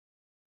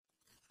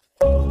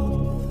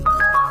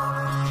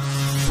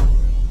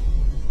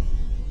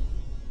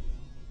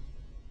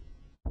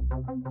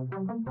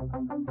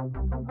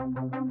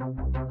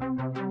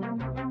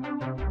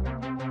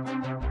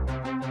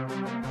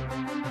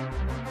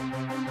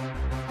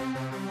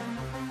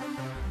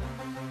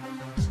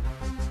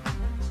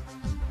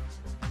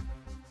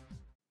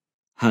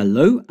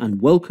Hello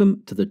and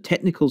welcome to the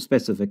technical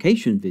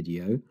specification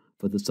video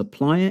for the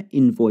Supplier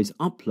Invoice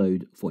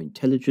Upload for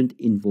Intelligent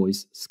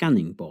Invoice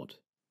Scanning Bot.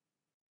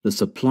 The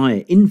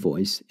Supplier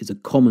Invoice is a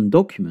common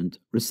document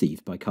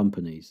received by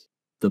companies.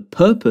 The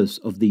purpose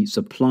of the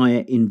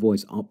Supplier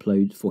Invoice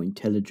Upload for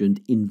Intelligent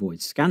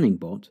Invoice Scanning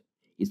Bot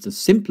is to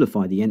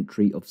simplify the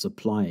entry of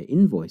supplier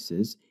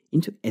invoices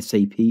into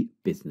SAP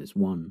Business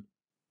One.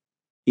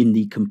 In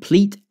the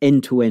complete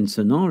end-to-end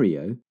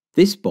scenario,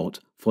 this bot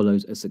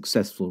follows a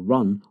successful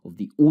run of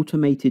the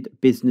automated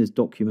business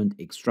document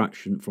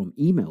extraction from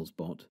emails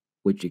bot,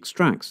 which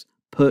extracts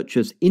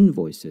purchase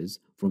invoices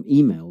from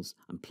emails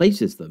and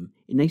places them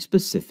in a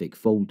specific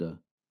folder.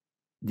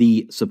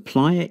 The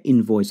Supplier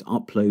Invoice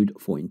Upload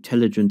for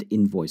Intelligent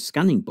Invoice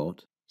Scanning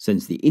Bot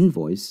sends the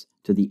invoice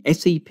to the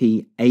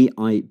SAP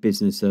AI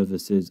Business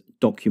Services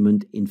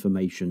Document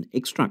Information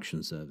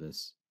Extraction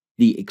Service.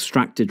 The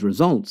extracted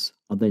results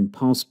are then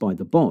passed by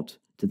the bot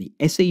to the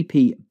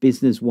SAP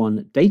Business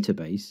One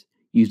database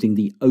using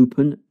the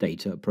Open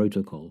Data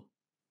Protocol.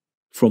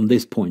 From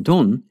this point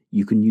on,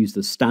 you can use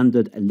the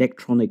standard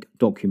electronic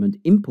document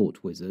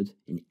import wizard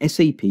in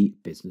SAP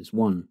Business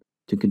One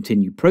to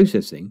continue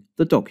processing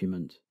the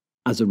document.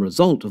 As a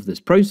result of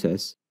this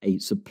process, a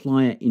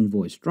supplier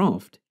invoice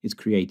draft is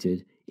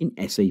created in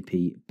SAP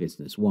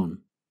Business One.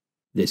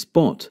 This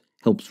bot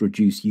helps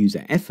reduce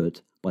user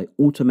effort by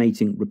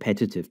automating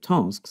repetitive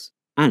tasks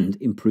and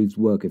improves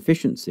work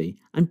efficiency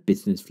and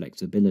business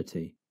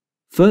flexibility.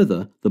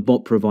 Further, the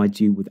bot provides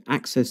you with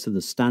access to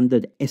the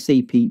standard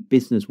SAP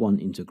Business One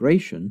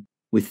integration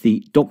with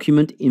the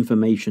Document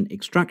Information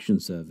Extraction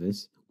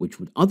Service, which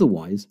would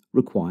otherwise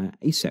require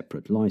a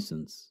separate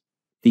license.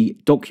 The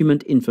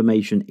Document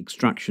Information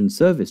Extraction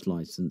Service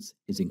license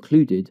is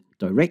included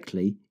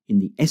directly in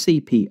the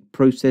SAP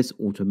Process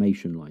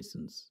Automation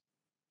license.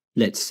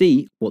 Let's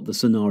see what the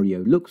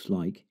scenario looks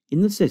like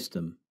in the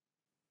system.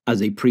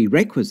 As a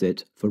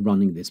prerequisite for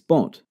running this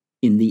bot,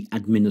 in the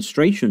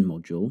Administration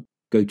module,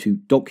 go to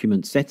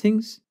Document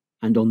Settings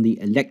and on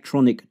the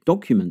Electronic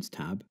Documents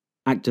tab,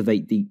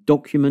 activate the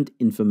Document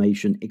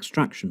Information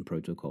Extraction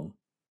Protocol.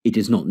 It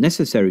is not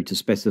necessary to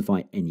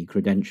specify any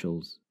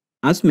credentials.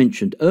 As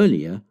mentioned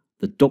earlier,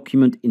 the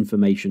Document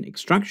Information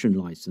Extraction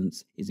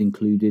license is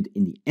included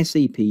in the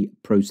SAP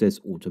Process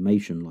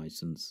Automation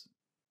license.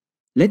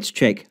 Let's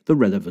check the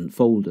relevant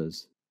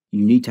folders.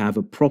 You need to have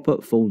a proper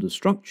folder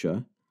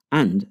structure,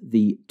 and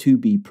the To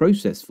Be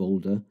Processed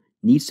folder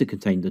needs to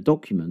contain the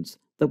documents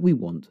that we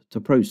want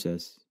to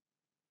process.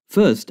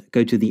 First,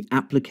 go to the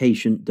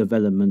Application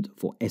Development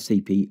for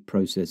SAP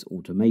Process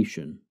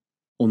Automation.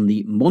 On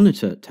the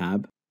Monitor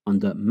tab,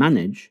 under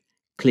Manage,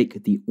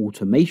 click the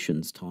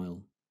Automations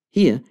tile.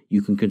 Here,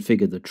 you can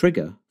configure the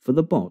trigger for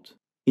the bot.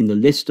 In the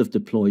list of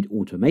deployed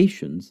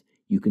automations,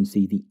 you can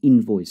see the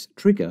invoice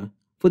trigger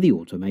for the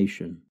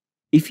automation.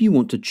 If you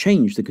want to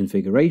change the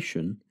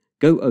configuration,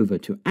 go over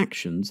to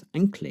Actions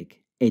and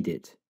click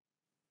Edit.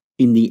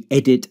 In the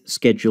Edit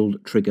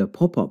Scheduled Trigger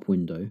pop-up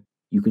window,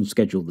 you can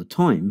schedule the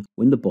time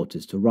when the bot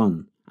is to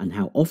run and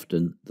how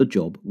often the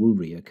job will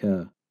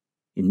reoccur.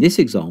 In this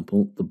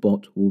example, the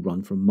bot will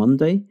run from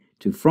Monday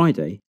to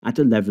Friday at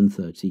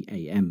 11:30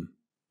 a.m.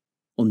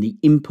 On the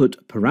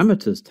Input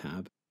Parameters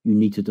tab, you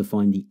need to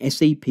define the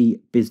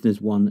SAP Business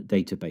One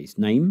database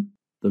name,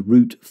 the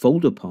root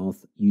folder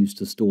path used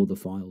to store the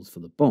files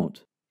for the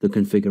bot, the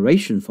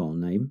configuration file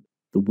name,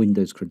 the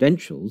Windows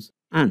credentials,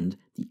 and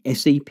the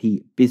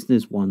SAP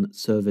Business One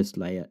Service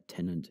Layer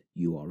tenant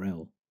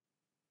URL.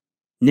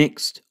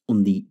 Next,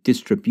 on the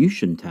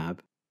Distribution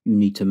tab, you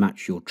need to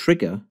match your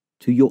trigger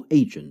to your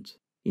agent.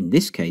 In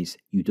this case,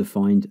 you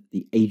defined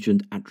the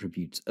agent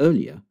attributes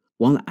earlier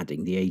while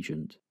adding the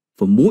agent.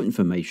 For more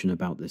information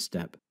about this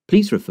step,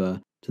 please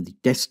refer to the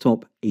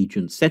Desktop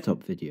Agent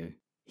Setup video.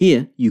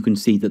 Here, you can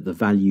see that the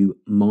value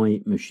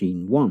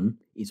MyMachine1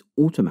 is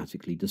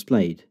automatically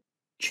displayed.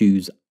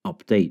 Choose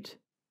Update.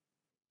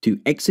 To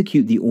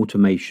execute the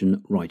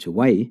automation right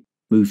away,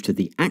 move to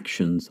the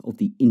actions of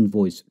the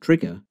invoice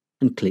trigger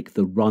and click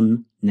the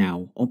Run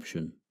Now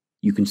option.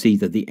 You can see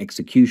that the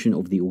execution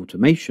of the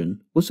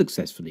automation was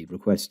successfully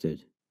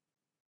requested.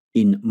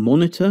 In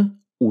Monitor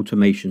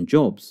Automation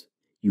Jobs,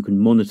 you can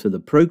monitor the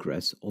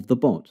progress of the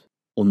bot.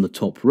 On the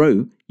top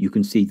row, you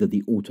can see that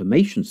the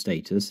automation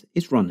status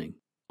is running.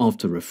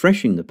 After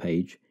refreshing the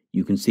page,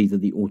 you can see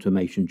that the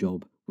automation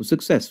job was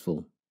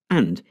successful.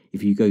 And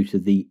if you go to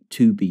the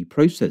To Be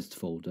Processed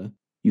folder,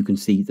 you can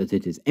see that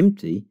it is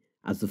empty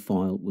as the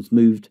file was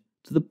moved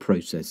to the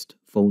Processed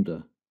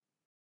folder.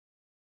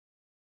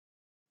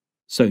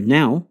 So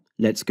now,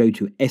 let's go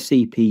to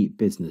SAP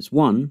Business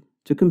One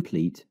to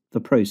complete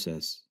the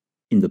process.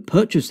 In the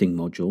Purchasing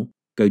module,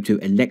 go to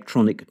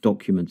Electronic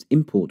Documents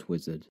Import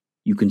Wizard.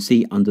 You can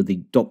see under the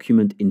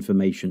Document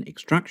Information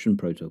Extraction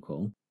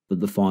Protocol that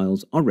the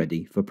files are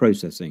ready for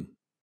processing.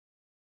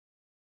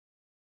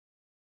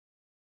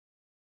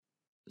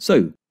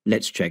 So,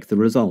 let's check the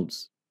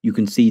results. You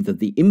can see that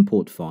the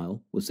import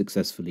file was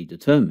successfully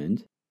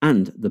determined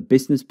and the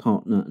business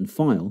partner and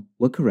file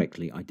were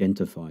correctly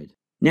identified.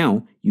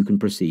 Now you can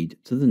proceed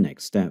to the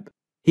next step.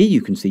 Here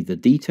you can see the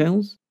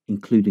details,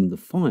 including the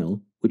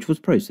file which was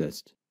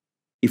processed.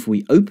 If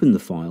we open the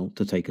file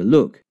to take a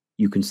look,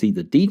 you can see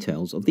the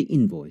details of the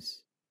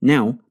invoice.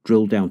 Now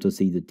drill down to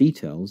see the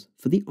details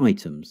for the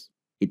items.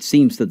 It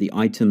seems that the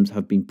items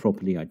have been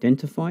properly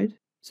identified,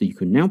 so you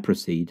can now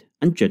proceed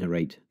and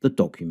generate the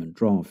document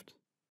draft.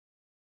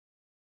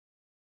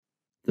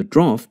 The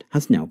draft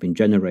has now been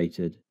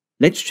generated.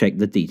 Let's check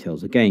the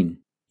details again.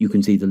 You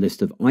can see the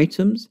list of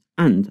items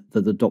and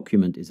that the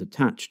document is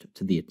attached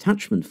to the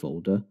attachment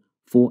folder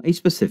for a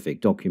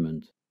specific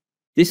document.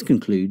 This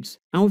concludes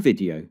our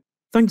video.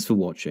 Thanks for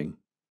watching.